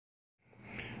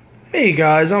Hey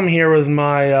guys, I'm here with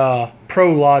my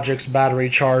Pro Logix battery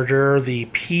charger, the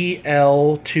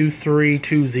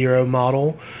PL2320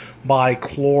 model by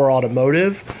Chlor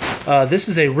Automotive. This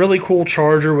is a really cool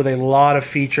charger with a lot of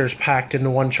features packed into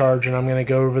one charger, and I'm going to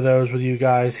go over those with you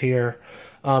guys here.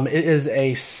 It is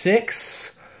a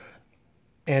 6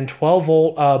 and 12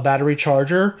 volt battery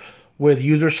charger with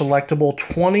user selectable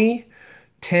 20,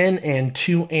 10, and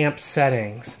 2 amp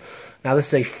settings. Now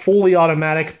this is a fully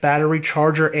automatic battery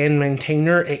charger and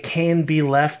maintainer. It can be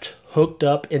left hooked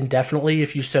up indefinitely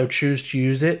if you so choose to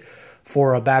use it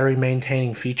for battery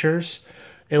maintaining features.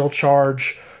 It'll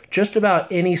charge just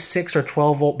about any 6 or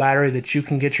 12 volt battery that you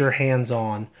can get your hands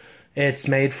on. It's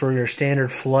made for your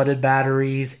standard flooded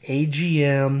batteries,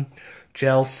 AGM,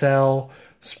 gel cell,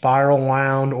 spiral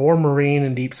wound, or marine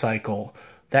and deep cycle.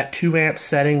 That 2 amp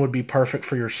setting would be perfect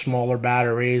for your smaller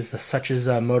batteries, such as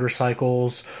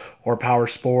motorcycles or power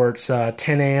sports.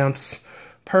 10 amps,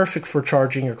 perfect for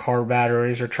charging your car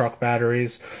batteries or truck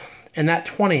batteries. And that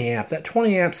 20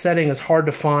 amp setting is hard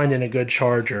to find in a good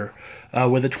charger.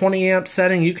 With a 20 amp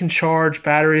setting, you can charge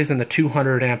batteries in the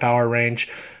 200 amp hour range,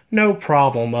 no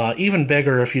problem. Even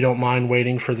bigger if you don't mind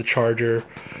waiting for the charger.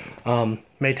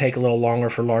 May take a little longer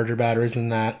for larger batteries than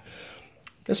that.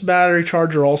 This battery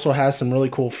charger also has some really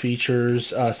cool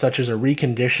features, such as a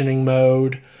reconditioning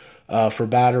mode for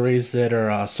batteries that are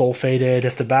sulfated.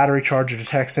 If the battery charger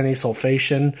detects any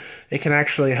sulfation, it can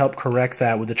actually help correct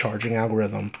that with the charging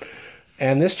algorithm.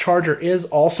 And this charger is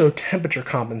also temperature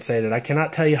compensated. I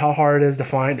cannot tell you how hard it is to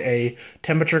find a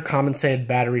temperature compensated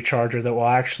battery charger that will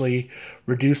actually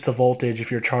reduce the voltage if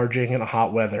you're charging in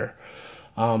hot weather.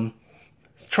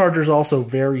 This charger is also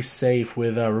very safe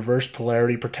with reverse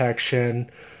polarity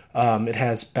protection. It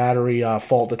has battery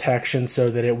fault detection so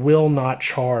that it will not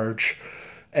charge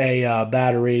a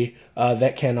battery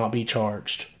that cannot be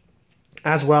charged.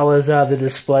 As well as the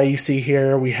display you see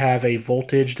here, we have a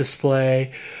voltage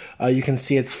display. You can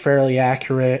see it's fairly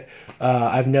accurate.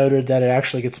 I've noted that it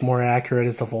actually gets more accurate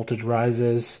as the voltage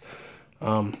rises.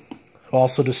 It'll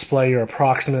also display your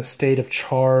approximate state of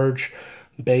charge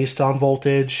based on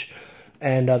voltage.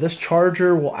 And this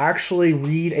charger will actually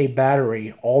read a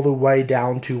battery all the way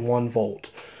down to 1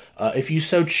 volt. If you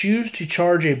so choose to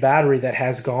charge a battery that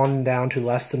has gone down to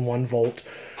less than 1 volt,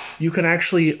 you can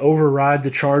actually override the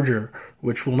charger,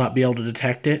 which will not be able to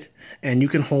detect it, and you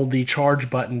can hold the charge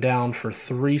button down for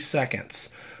 3 seconds,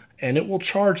 and it will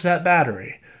charge that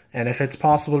battery. And if it's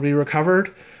possible to be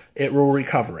recovered, it will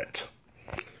recover it.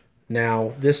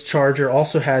 Now, this charger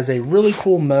also has a really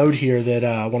cool mode here that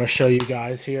I want to show you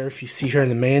guys here. If you see here in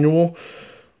the manual,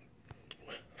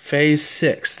 Phase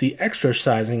 6, the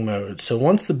exercising mode. So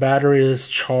once the battery is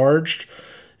charged,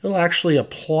 it'll actually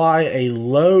apply a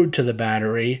load to the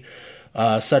battery,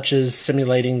 such as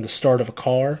simulating the start of a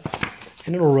car,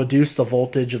 and it'll reduce the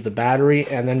voltage of the battery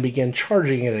and then begin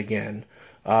charging it again.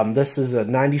 This is a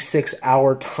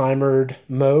 96-hour timered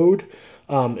mode.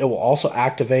 It will also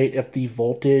activate if the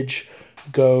voltage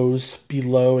goes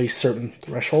below a certain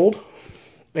threshold.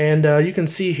 And you can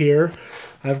see here,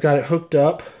 I've got it hooked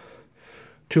up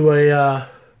to a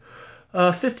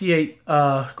 58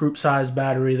 group size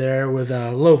battery there with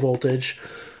low voltage.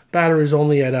 Battery's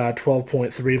only at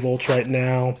 12.3 volts right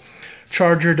now.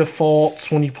 Charger defaults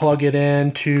when you plug it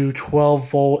in to 12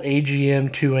 volt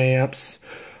AGM 2 amps.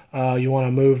 You want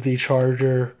to move the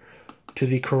charger to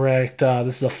the correct,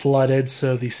 this is a flooded,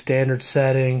 so the standard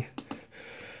setting.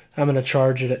 I'm going to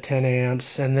charge it at 10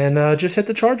 amps, and then just hit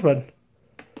the charge button.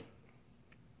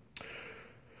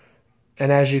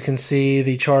 And as you can see,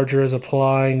 the charger is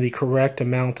applying the correct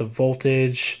amount of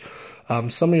voltage.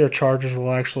 Some of your chargers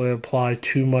will actually apply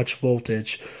too much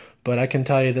voltage, but I can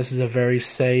tell you this is a very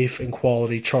safe and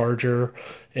quality charger.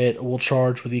 It will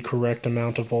charge with the correct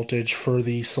amount of voltage for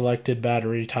the selected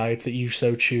battery type that you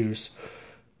so choose.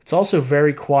 It's also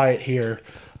very quiet here.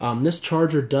 This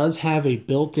charger does have a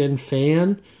built-in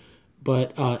fan,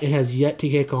 but it has yet to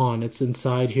kick on. It's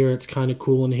inside here. It's kind of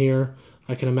cool in here.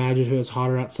 I can imagine if it was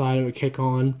hotter outside, it would kick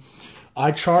on.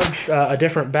 I charged a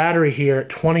different battery here at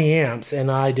 20 amps, and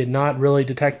I did not really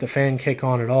detect the fan kick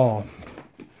on at all.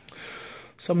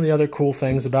 Some of the other cool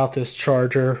things about this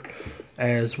charger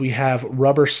is we have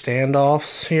rubber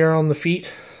standoffs here on the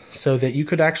feet so that you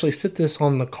could actually sit this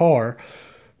on the car,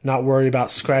 not worry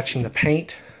about scratching the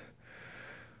paint.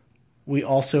 We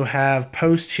also have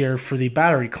posts here for the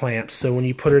battery clamps, so when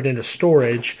you put it into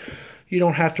storage, you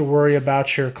don't have to worry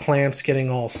about your clamps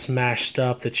getting all smashed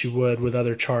up that you would with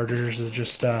other chargers that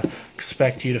just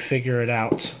expect you to figure it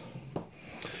out.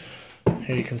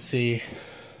 Here you can see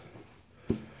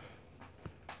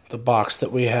the box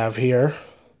that we have here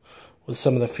with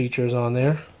some of the features on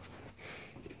there.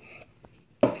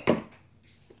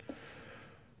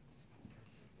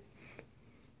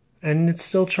 And it's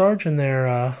still charging there.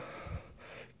 You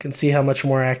can see how much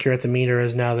more accurate the meter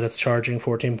is now that it's charging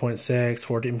 14.6,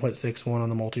 14.61 on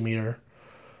the multimeter.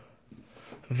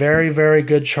 Very, very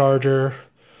good charger.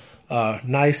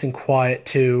 Nice and quiet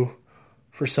too,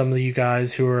 for some of you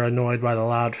guys who are annoyed by the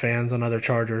loud fans on other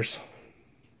chargers.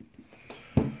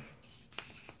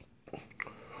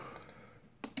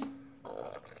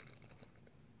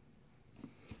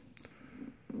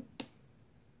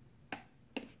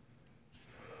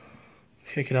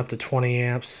 Kick it up to 20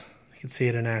 amps. You can see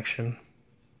it in action.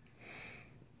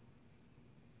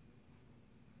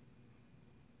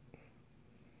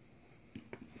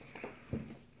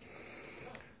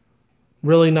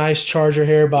 Really nice charger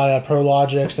here by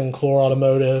Prologix and Chlor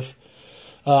Automotive.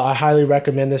 I highly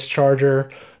recommend this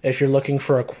charger if you're looking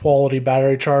for a quality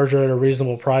battery charger at a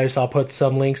reasonable price. I'll put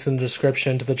some links in the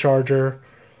description to the charger.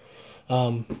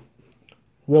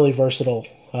 Really versatile.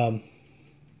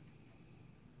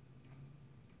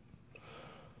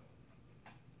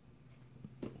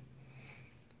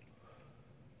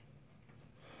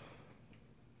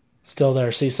 Still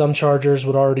there. See, some chargers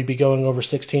would already be going over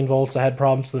 16 volts. I had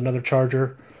problems with another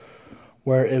charger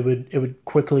where it would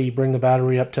quickly bring the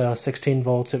battery up to 16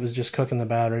 volts. It was just cooking the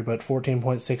battery, but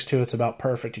 14.62, it's about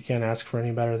perfect. You can't ask for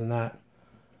any better than that.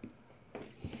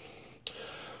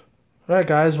 Alright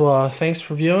guys, well thanks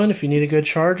for viewing. If you need a good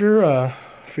charger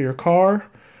for your car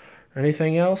or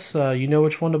anything else, you know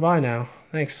which one to buy now.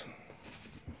 Thanks.